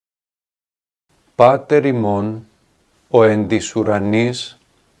Πάτερ ημών, ο εν της ουρανής,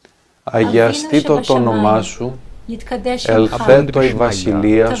 αγιαστήτω το όνομά σου, ελθέτω η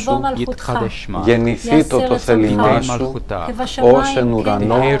βασιλεία σου, γεννηθήτω το θέλημά σου, ως εν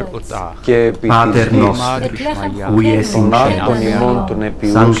ουρανό και επί της γης, των άρτων ημών των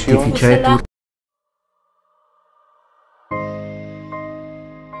επιούσιων,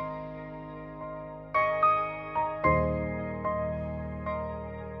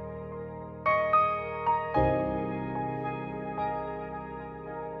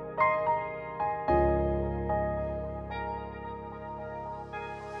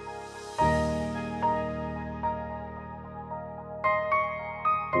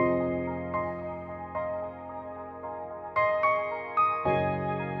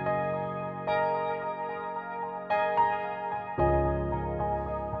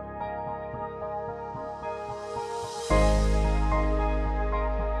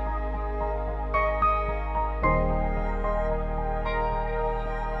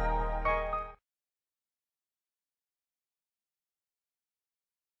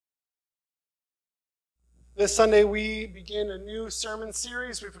 This Sunday we begin a new sermon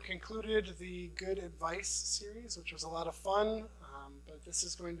series. We've concluded the Good Advice series, which was a lot of fun, but this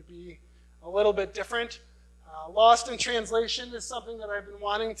is going to be a little bit different. Lost in Translation is something that I've been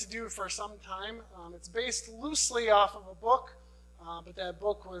wanting to do for some time. It's based loosely off of a book, but that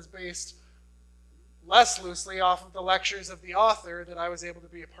book was based less loosely off of the lectures of the author that I was able to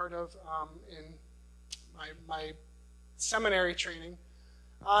be a part of in my seminary training,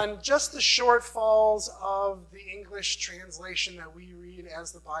 on just the shortfalls of the English translation that we read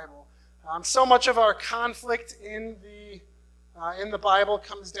as the Bible. So much of our conflict in the Bible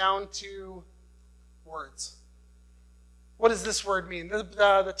comes down to words. What does this word mean?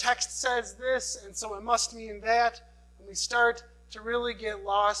 The text says this, and so it must mean that. And we start to really get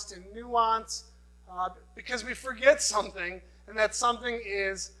lost in nuance because we forget something, and that something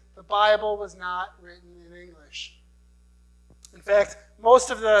is the Bible was not written in English. In fact, most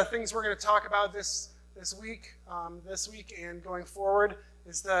of the things we're going to talk about this week and going forward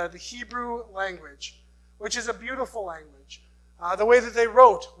is the Hebrew language, which is a beautiful language. The way that they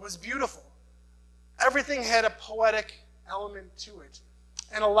wrote was beautiful. Everything had a poetic element to it.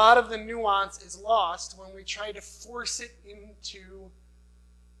 And a lot of the nuance is lost when we try to force it into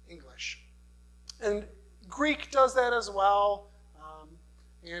English. And Greek does that as well.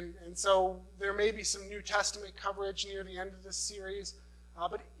 And so there may be some New Testament coverage near the end of this series.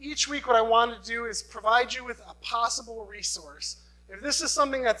 But each week what I want to do is provide you with a possible resource. If this is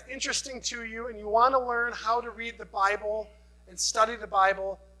something that's interesting to you and you want to learn how to read the Bible and study the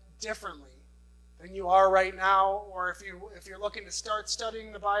Bible differently than you are right now, or if you're looking to start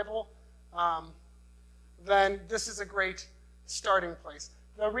studying the Bible, then this is a great starting place.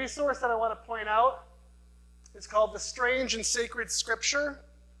 The resource that I want to point out is called The Strange and Sacred Scripture.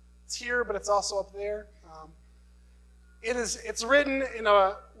 It's here, but it's also up there. It's written in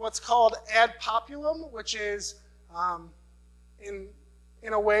what's called ad populum, which is in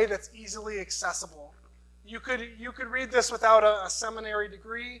a way that's easily accessible. You could read this without a seminary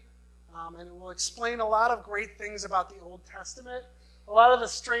degree, and it will explain a lot of great things about the Old Testament. A lot of the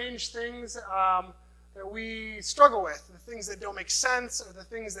strange things that we struggle with, the things that don't make sense, or the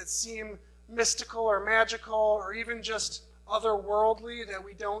things that seem mystical or magical, or even just otherworldly that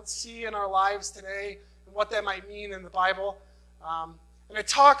we don't see in our lives today, and what that might mean in the Bible. And it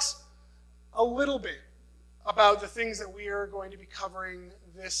talks a little bit about the things that we are going to be covering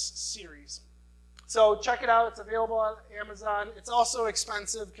this series. So check it out. It's available on Amazon. It's also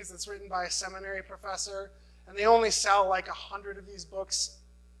expensive because it's written by a seminary professor, and they only sell like 100 of these books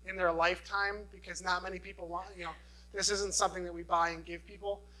in their lifetime because not many people want, this isn't something that we buy and give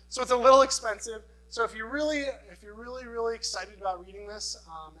people. So it's a little expensive. So if you're really excited about reading this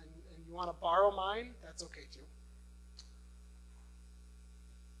and you want to borrow mine, that's okay too.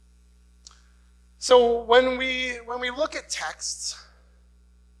 So when we look at texts,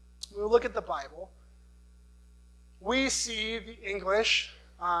 when we look at the Bible, we see the English,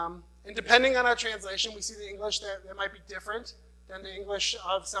 and depending on our translation, we see the English that might be different than the English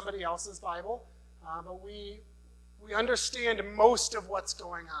of somebody else's Bible, but we understand most of what's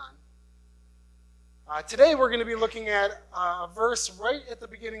going on. Today we're going to be looking at a verse right at the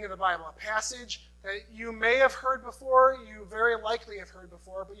beginning of the Bible, a passage that you may have heard before, you very likely have heard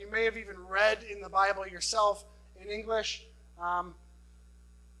before, but you may have even read in the Bible yourself in English.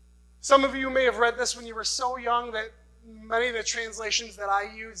 Some of you may have read this when you were so young that many of the translations that I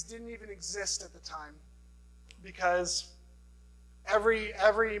use didn't even exist at the time, because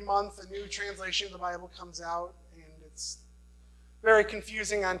every month a new translation of the Bible comes out, and it's very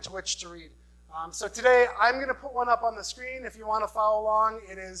confusing on to which to read. So today I'm going to put one up on the screen if you want to follow along.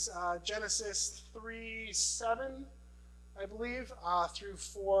 It is Genesis 3:7, I believe, through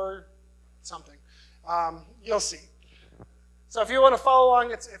 4 something. You'll see. So if you want to follow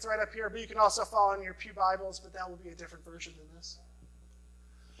along, it's right up here, but you can also follow in your pew Bibles, but that will be a different version than this.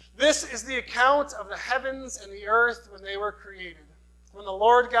 This is the account of the heavens and the earth when they were created, when the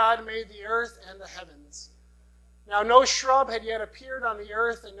Lord God made the earth and the heavens. Now no shrub had yet appeared on the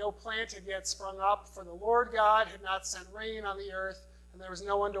earth, and no plant had yet sprung up, for the Lord God had not sent rain on the earth, and there was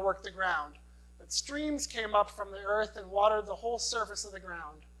no one to work the ground. But streams came up from the earth and watered the whole surface of the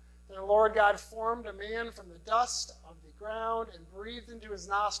ground. Then the Lord God formed a man from the dust of the ground and breathed into his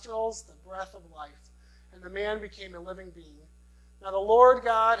nostrils the breath of life, and the man became a living being. Now the Lord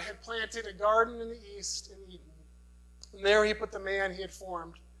God had planted a garden in the east in Eden, and there he put the man he had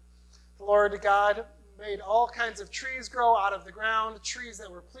formed. The Lord God made all kinds of trees grow out of the ground, trees that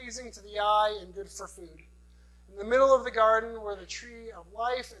were pleasing to the eye and good for food. In the middle of the garden were the tree of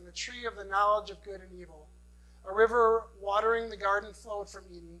life and the tree of the knowledge of good and evil. A river watering the garden flowed from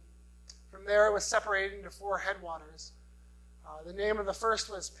Eden. From there it was separated into 4 headwaters. The name of the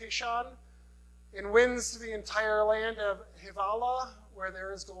first was Pishon. In winds to the entire land of Havilah, where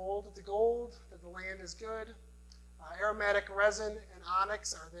there is gold, the gold that the land is good. Aromatic resin and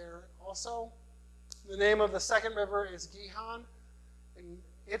onyx are there also. The name of the second river is Gihon, and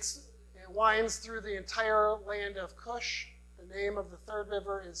it winds through the entire land of Cush. The name of the third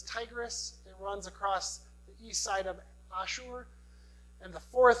river is Tigris. It runs across the east side of Ashur. And the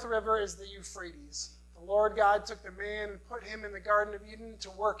fourth river is the Euphrates. The Lord God took the man and put him in the Garden of Eden to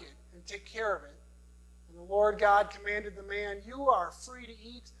work it and take care of it. And the Lord God commanded the man, "You are free to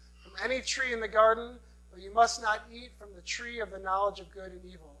eat from any tree in the garden, but you must not eat from the tree of the knowledge of good and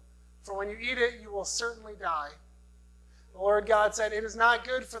evil. For when you eat it, you will certainly die." The Lord God said, "It is not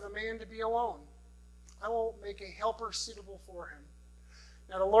good for the man to be alone. I will make a helper suitable for him."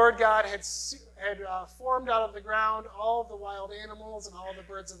 Now the Lord God had formed out of the ground all of the wild animals and all the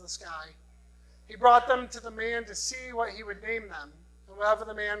birds of the sky. He brought them to the man to see what he would name them. And whatever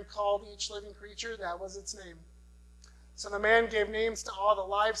the man called each living creature, that was its name. So the man gave names to all the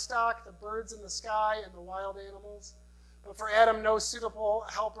livestock, the birds in the sky, and the wild animals. But for Adam no suitable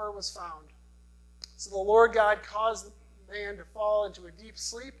helper was found. So the Lord God caused the man to fall into a deep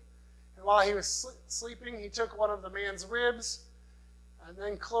sleep. And while he was sleeping, he took one of the man's ribs and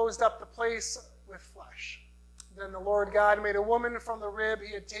then closed up the place with flesh. Then the Lord God made a woman from the rib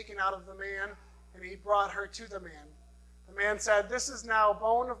he had taken out of the man, and he brought her to the man. The man said, "This is now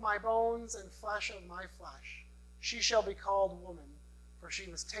bone of my bones and flesh of my flesh. She shall be called woman, for she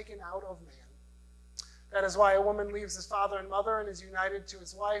was taken out of man." That is why a woman leaves his father and mother and is united to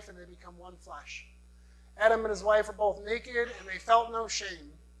his wife, and they become one flesh. Adam and his wife were both naked, and they felt no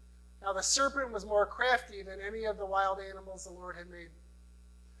shame. Now the serpent was more crafty than any of the wild animals the Lord had made.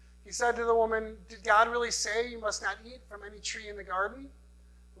 He said to the woman, "Did God really say you must not eat from any tree in the garden?"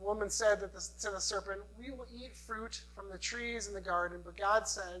 The woman said to the serpent, "We will eat fruit from the trees in the garden, but God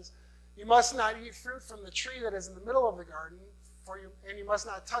says, you must not eat fruit from the tree that is in the middle of the garden, and you must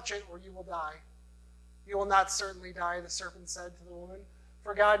not touch it, or you will die." "You will not certainly die," the serpent said to the woman,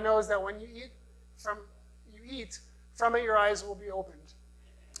 "for God knows that when you eat from it, your eyes will be opened,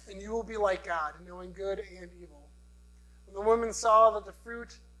 and you will be like God, knowing good and evil." When the woman saw that the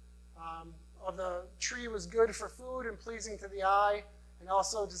fruit of the tree was good for food and pleasing to the eye, and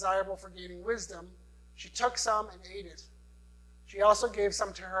also desirable for gaining wisdom, she took some and ate it. She also gave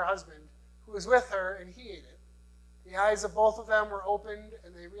some to her husband, who was with her, and he ate it. The eyes of both of them were opened,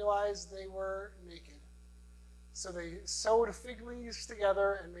 and they realized they were naked. So they sewed fig leaves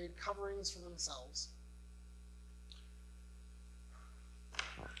together and made coverings for themselves.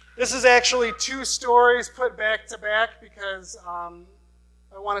 This is actually 2 stories put back to back because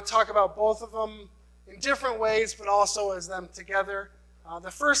I want to talk about both of them in different ways, but also as them together.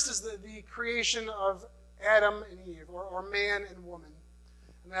 The first is the creation of Adam and Eve, or man and woman.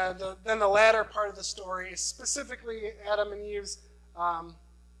 And then the latter part of the story is specifically Adam and Eve's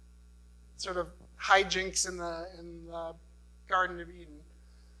sort of hijinks in the Garden of Eden.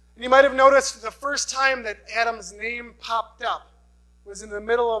 And you might have noticed the first time that Adam's name popped up was in the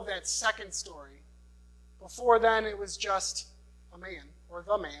middle of that second story. Before then, it was just a man, or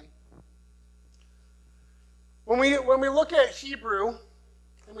the man. When we look at Hebrew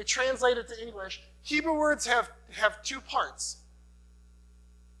and we translate it to English, Hebrew words have 2 parts.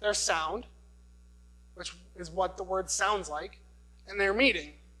 Their sound, which is what the word sounds like, and their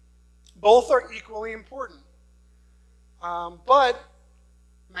meaning. Both are equally important. But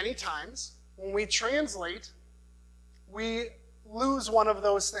many times, when we translate, we lose one of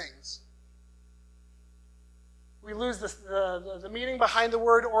those things. we lose the meaning behind the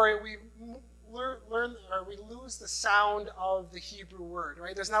word, or we lose the sound of the Hebrew word,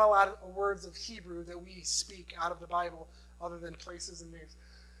 right? There's not a lot of words of Hebrew that we speak out of the Bible other than places and names.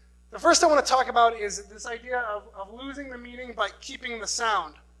 The first I want to talk about is this idea of losing the meaning by keeping the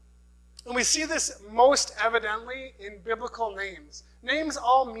sound. And we see this most evidently in biblical names. Names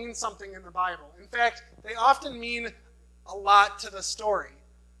all mean something in the Bible. In fact, they often mean a lot to the story.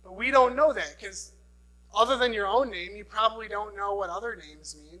 But we don't know that, because other than your own name, you probably don't know what other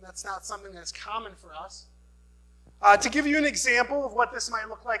names mean. That's not something that's common for us. To give you an example of what this might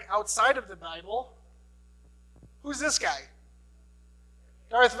look like outside of the Bible, who's this guy?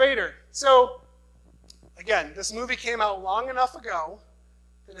 Darth Vader. So, again, this movie came out long enough ago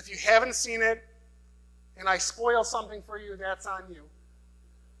that if you haven't seen it and I spoil something for you, that's on you.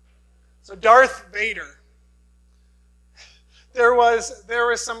 So Darth Vader. There was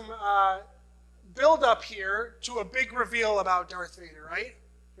some build up here to a big reveal about Darth Vader, right?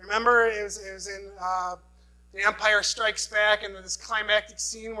 Remember, it was in The Empire Strikes Back, and this climactic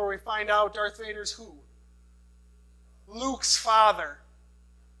scene where we find out Darth Vader's who? Luke's father.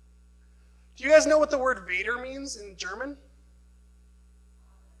 Do you guys know what the word Vader means in German?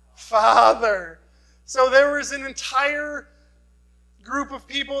 Father. So there was an entire group of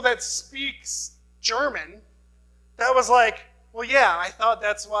people that speaks German that was like, well, yeah, I thought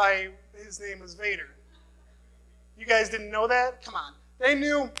that's why his name was Vader. You guys didn't know that? Come on. They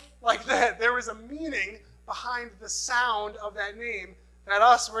knew like that there was a meaning behind the sound of that name that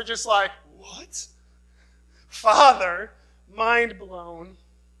us were just like, what? Father, mind blown.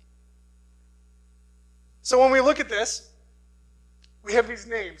 So when we look at this, we have these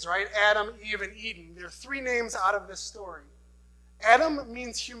names, right? Adam, Eve, and Eden. There are three names out of this story. Adam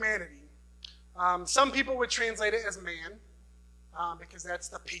means humanity. Some people would translate it as man, because that's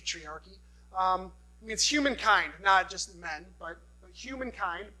the patriarchy. It means humankind, not just men, but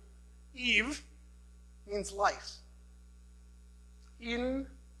humankind. Eve means life. Eden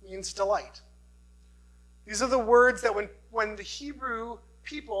means delight. These are the words that when the Hebrew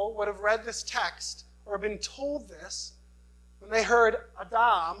people would have read this text or been told this, when they heard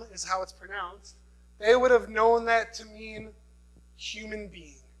Adam is how it's pronounced, they would have known that to mean human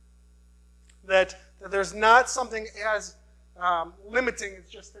being. That there's not something as limiting as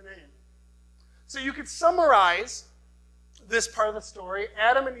just the name. So you could summarize this part of the story.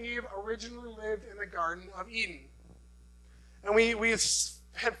 Adam and Eve originally lived in the Garden of Eden. And we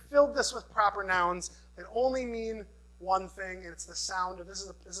have filled this with proper nouns that only mean one thing, and it's the sound of, this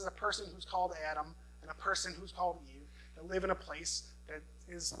is a person who's called Adam and a person who's called Eve that live in a place that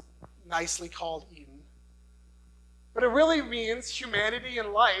is nicely called Eden. But it really means humanity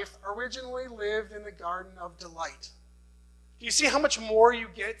and life originally lived in the Garden of Delight. Do you see how much more you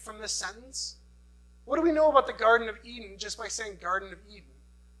get from this sentence? What do we know about the Garden of Eden just by saying Garden of Eden?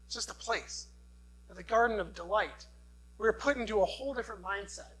 It's just a place. But the Garden of Delight, we were put into a whole different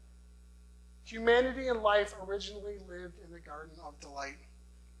mindset. Humanity and life originally lived in the Garden of Delight.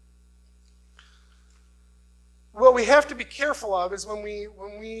 What we have to be careful of is when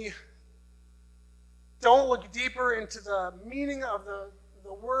we don't look deeper into the meaning of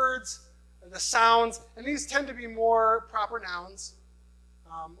the words, the sounds, and these tend to be more proper nouns,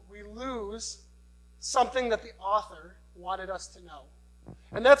 we lose something that the author wanted us to know.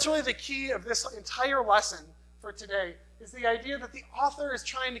 And that's really the key of this entire lesson for today, is the idea that the author is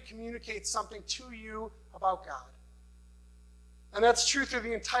trying to communicate something to you about God. And that's true through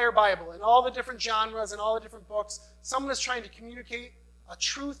the entire Bible. In all the different genres and all the different books, someone is trying to communicate a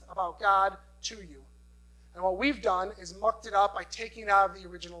truth about God to you. And what we've done is mucked it up by taking it out of the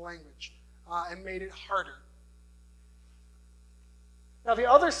original language and made it harder. Now, the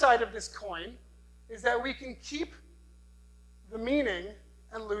other side of this coin is that we can keep the meaning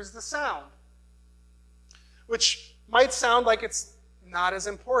and lose the sound, which might sound like it's not as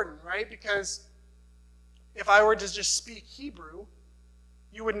important, right? Because if I were to just speak Hebrew,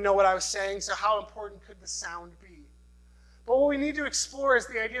 you wouldn't know what I was saying, so how important could the sound be? But what we need to explore is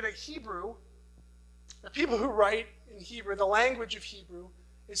the idea that Hebrew, the people who write in Hebrew, the language of Hebrew,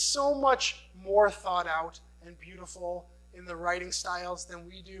 is so much more thought out and beautiful in the writing styles than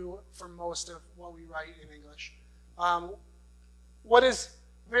we do for most of what we write in English. What is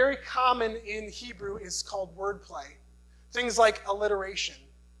very common in Hebrew is called wordplay. Things like alliteration,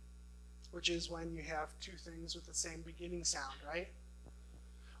 which is when you have two things with the same beginning sound, right?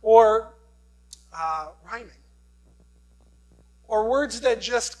 Or rhyming. Or words that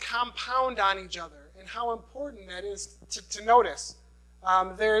just compound on each other, and how important that is to notice.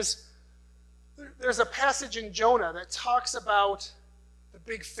 There's a passage in Jonah that talks about the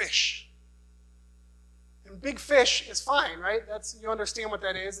big fish. And big fish is fine, right? You understand what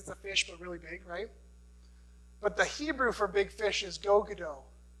that is. It's a fish, but really big, right? But the Hebrew for big fish is go-gedo.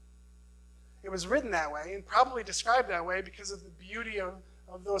 It was written that way and probably described that way because of the beauty of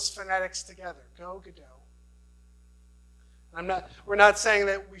those phonetics together. Go-gedo. We're not saying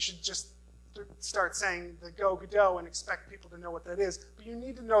that we should just start saying the go-gedo and expect people to know what that is, but you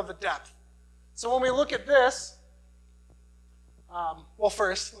need to know the depth. So when we look at this, well,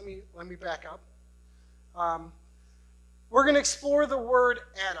 first, let me back up. We're going to explore the word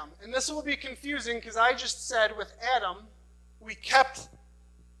Adam. And this will be confusing because I just said with Adam, we kept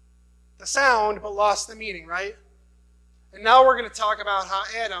the sound but lost the meaning, right? And now we're going to talk about how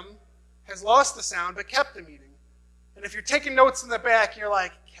Adam has lost the sound but kept the meaning. And if you're taking notes in the back, you're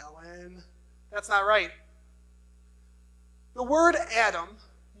like, Kellen, that's not right. The word Adam,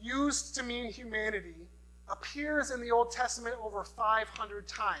 used to mean humanity, appears in the Old Testament over 500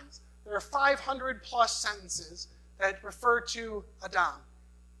 times. There are 500 plus sentences that refer to Adam.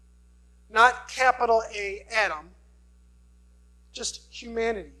 Not capital A, Adam, just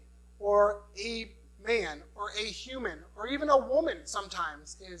humanity, or a man, or a human, or even a woman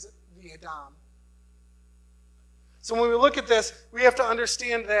sometimes is the Adam. So when we look at this, we have to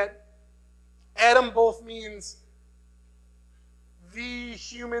understand that Adam both means the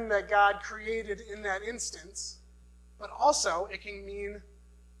human that God created in that instance, but also it can mean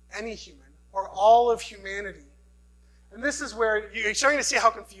any human or all of humanity. And this is where you're starting to see how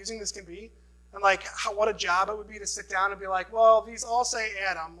confusing this can be and like what a job it would be to sit down and be like, well, these all say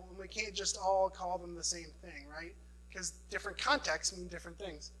Adam, and we can't just all call them the same thing, right? Because different contexts mean different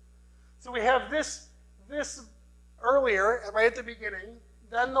things. So we have this earlier, right at the beginning,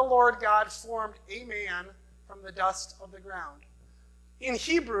 then the Lord God formed a man from the dust of the ground. In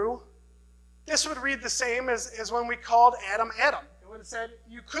Hebrew, this would read the same as when we called Adam, Adam. It would have said,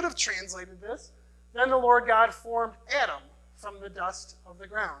 you could have translated this, then the Lord God formed Adam from the dust of the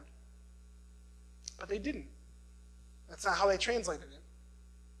ground. But they didn't. That's not how they translated it.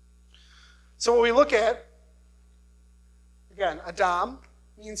 So what we look at, again, Adam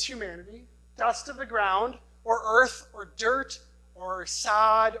means humanity, dust of the ground, or earth, or dirt, or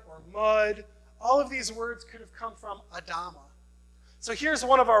sod, or mud. All of these words could have come from Adama. So here's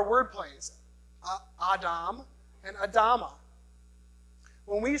one of our word plays, Adam and Adama.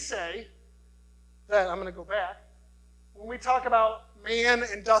 When we say that, I'm going to go back, when we talk about man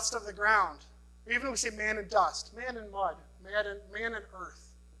and dust of the ground, or even when we say man and dust, man and mud, man and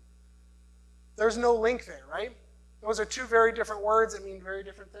earth, there's no link there, right? Those are two very different words that mean very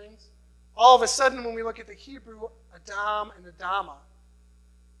different things. All of a sudden, when we look at the Hebrew, Adam and Adama,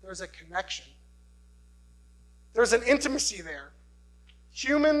 there's a connection. There's an intimacy there.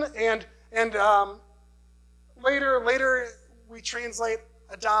 Human and later we translate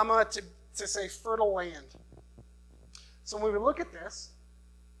Adama to say fertile land. So when we look at this,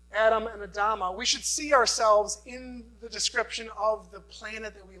 Adam and Adama, we should see ourselves in the description of the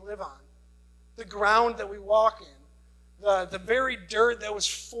planet that we live on, the ground that we walk in, the very dirt that was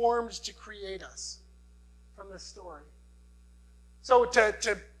formed to create us from this story. So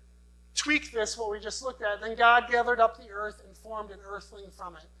to tweak this, what we just looked at, then God gathered up the earth and formed an earthling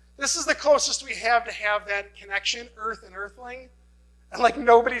from it. This is the closest we have to have that connection, earth and earthling. And like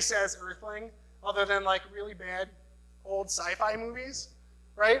nobody says earthling other than like really bad old sci-fi movies,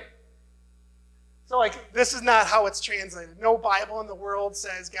 right? So like this is not how it's translated. No Bible in the world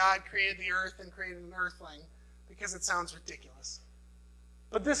says God created the earth and created an earthling because it sounds ridiculous.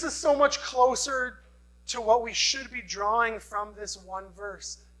 But this is so much closer to what we should be drawing from this one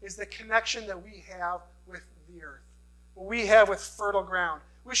verse, is the connection that we have with the earth, what we have with fertile ground.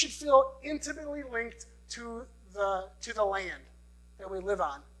 We should feel intimately linked to the land that we live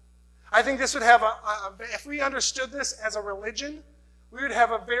on. I think this would have if we understood this as a religion, we would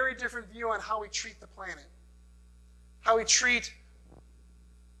have a very different view on how we treat the planet, how we treat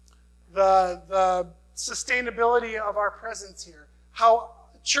the sustainability of our presence here, how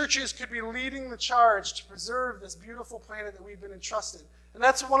churches could be leading the charge to preserve this beautiful planet that we've been entrusted. And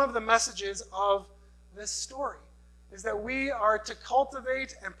that's one of the messages of this story, is that we are to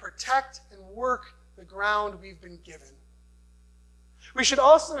cultivate and protect and work the ground we've been given. We should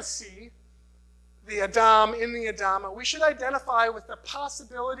also see the Adam in the Adama. We should identify with the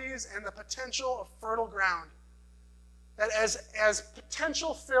possibilities and the potential of fertile ground. That as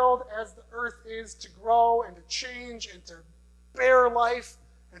potential filled as the earth is to grow and to change and to bear life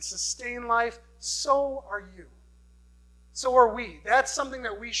and sustain life, so are you. So are we. That's something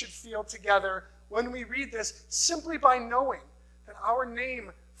that we should feel together when we read this, simply by knowing that our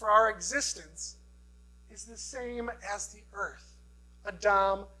name for our existence is the same as the earth,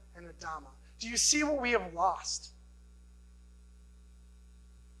 Adam and Adama. do you see what we have lost?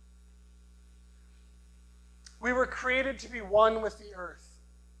 We were created to be one with the earth.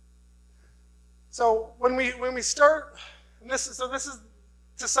 So when we start, and this is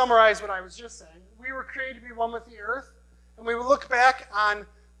to summarize what I was just saying, we were created to be one with the earth, and we will look back on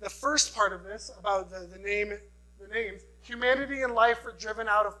the first part of this about the names. Humanity and life were driven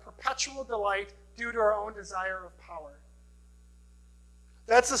out of perpetual delight due to our own desire of power.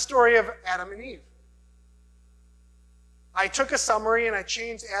 That's the story of Adam and Eve. I took a summary and I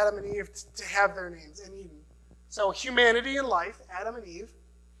changed Adam and Eve to have their names in Eden. So humanity and life, Adam and Eve,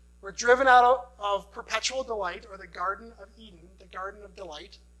 were driven out of perpetual delight, or the Garden of Eden, the Garden of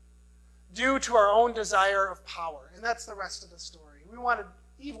Delight, due to our own desire of power. And that's the rest of the story.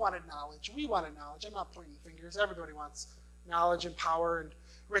 Eve wanted knowledge. We wanted knowledge. I'm not pointing fingers. Everybody wants knowledge and power and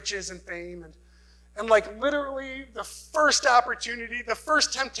riches and fame. And like literally the first opportunity, the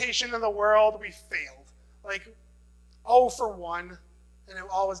first temptation in the world, we failed. Like 0 for 1, and it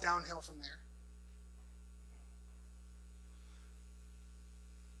all was downhill from there.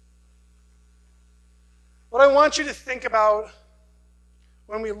 What I want you to think about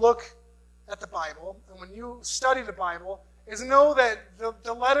when we look at the Bible and when you study the Bible is know that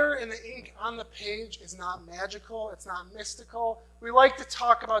the letter and the ink on the page is not magical, it's not mystical. We like to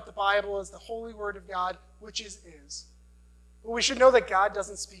talk about the Bible as the holy word of God, which is. But we should know that God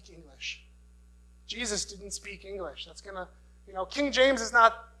doesn't speak English. Jesus didn't speak English. That's going to, King James is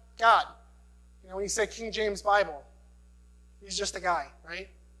not God. When you say King James Bible, he's just a guy, right?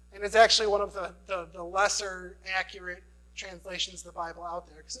 And it's actually one of the lesser accurate translations of the Bible out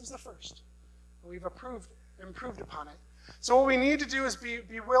there because it was the first. And we've improved upon it. So what we need to do is be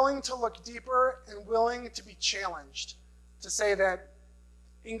willing to look deeper and willing to be challenged to say that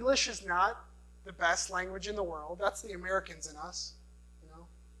English is not the best language in the world. That's the Americans in us.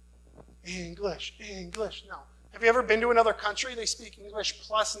 English. No. Have you ever been to another country? They speak English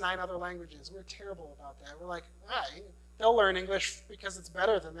plus 9 other languages. We're terrible about that. We're like, they'll learn English because it's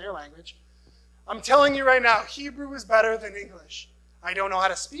better than their language. I'm telling you right now, Hebrew is better than English. I don't know how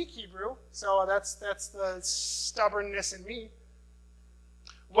to speak Hebrew, so that's the stubbornness in me.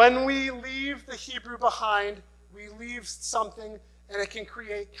 When we leave the Hebrew behind, we leave something, and it can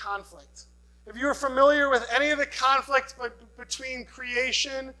create conflict. If you're familiar with any of the conflict between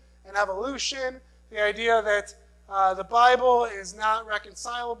creation and evolution, the idea that the Bible is not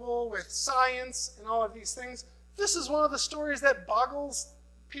reconcilable with science and all of these things, this is one of the stories that boggles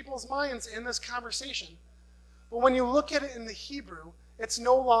people's minds in this conversation. But when you look at it in the Hebrew, it's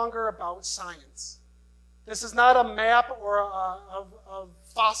no longer about science. This is not a map or of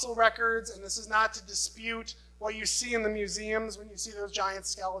fossil records, and this is not to dispute what you see in the museums when you see those giant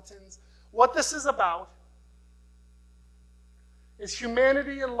skeletons. What this is about is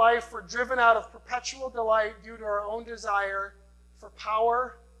humanity and life were driven out of perpetual delight due to our own desire for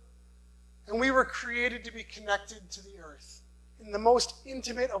power, and we were created to be connected to the earth in the most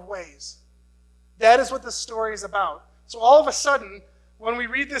intimate of ways. That is what the story is about. So all of a sudden, when we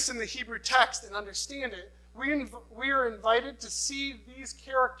read this in the Hebrew text and understand it, we are invited to see these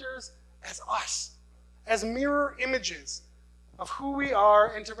characters as us, as mirror images of who we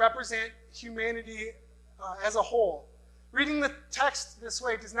are and to represent humanity as a whole. Reading the text this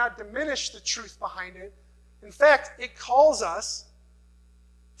way does not diminish the truth behind it. In fact, it calls us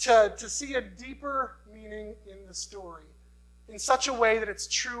to see a deeper meaning in the story in such a way that it's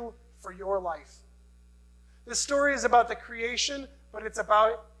true for your life. This story is about the creation, but it's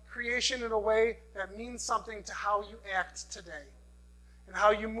about creation in a way that means something to how you act today and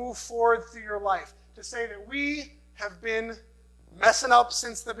how you move forward through your life. To say that we have been messing up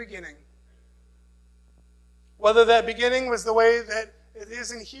since the beginning. Whether that beginning was the way that it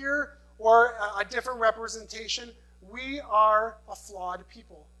is in here or a different representation, we are a flawed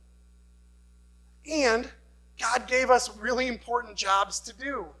people. And God gave us really important jobs to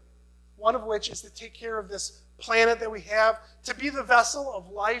do, one of which is to take care of this planet that we have, to be the vessel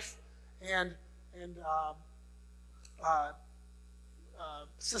of life and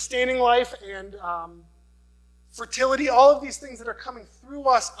sustaining life and fertility, all of these things that are coming through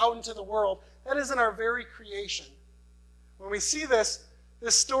us out into the world. That is in our very creation. When we see this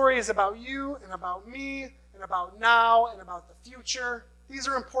story is about you and about me and about now and about the future. These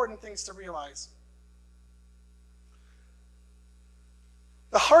are important things to realize.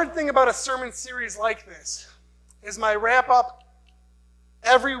 The hard thing about a sermon series like this is my wrap-up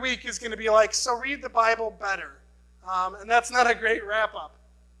every week is going to be like, so read the Bible better. And that's not a great wrap-up.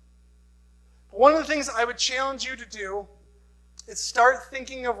 But one of the things I would challenge you to do is start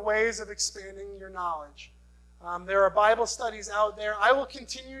thinking of ways of expanding your knowledge. There are Bible studies out there. I will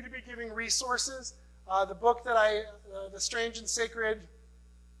continue to be giving resources. The book that The Strange and Sacred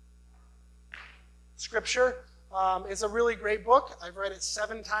Scripture, is a really great book. I've read it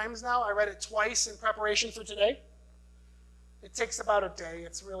 7 times now. I read it twice in preparation for today. It takes about a day.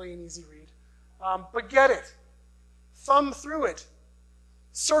 It's really an easy read. But get it. Thumb through it.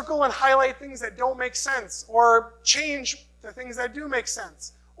 Circle and highlight things that don't make sense, or change the things that do make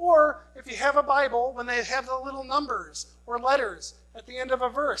sense. Or if you have a Bible, when they have the little numbers or letters at the end of a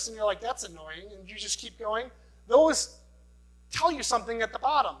verse, and you're like, that's annoying, and you just keep going, those tell you something at the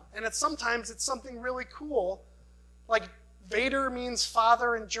bottom. And sometimes it's something really cool, like Vader means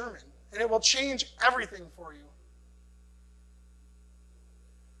father in German, and it will change everything for you.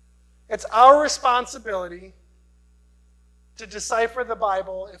 It's our responsibility to decipher the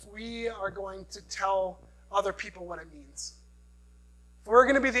Bible if we are going to tell other people what it means. If we're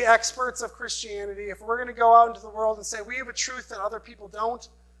going to be the experts of Christianity, if we're going to go out into the world and say we have a truth that other people don't,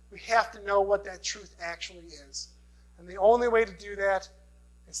 we have to know what that truth actually is. And the only way to do that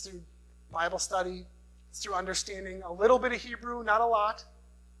is through Bible study. It's through understanding a little bit of Hebrew, not a lot,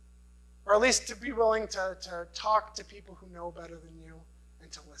 or at least to be willing to talk to people who know better than you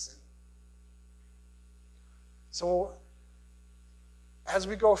and to listen. So as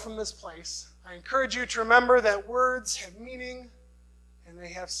we go from this place, I encourage you to remember that words have meaning and they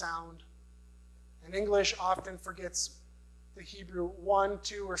have sound. And English often forgets the Hebrew 1,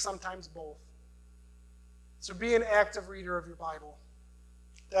 2, or sometimes both. So be an active reader of your Bible.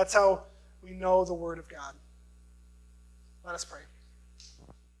 That's how we know the Word of God. Let us pray.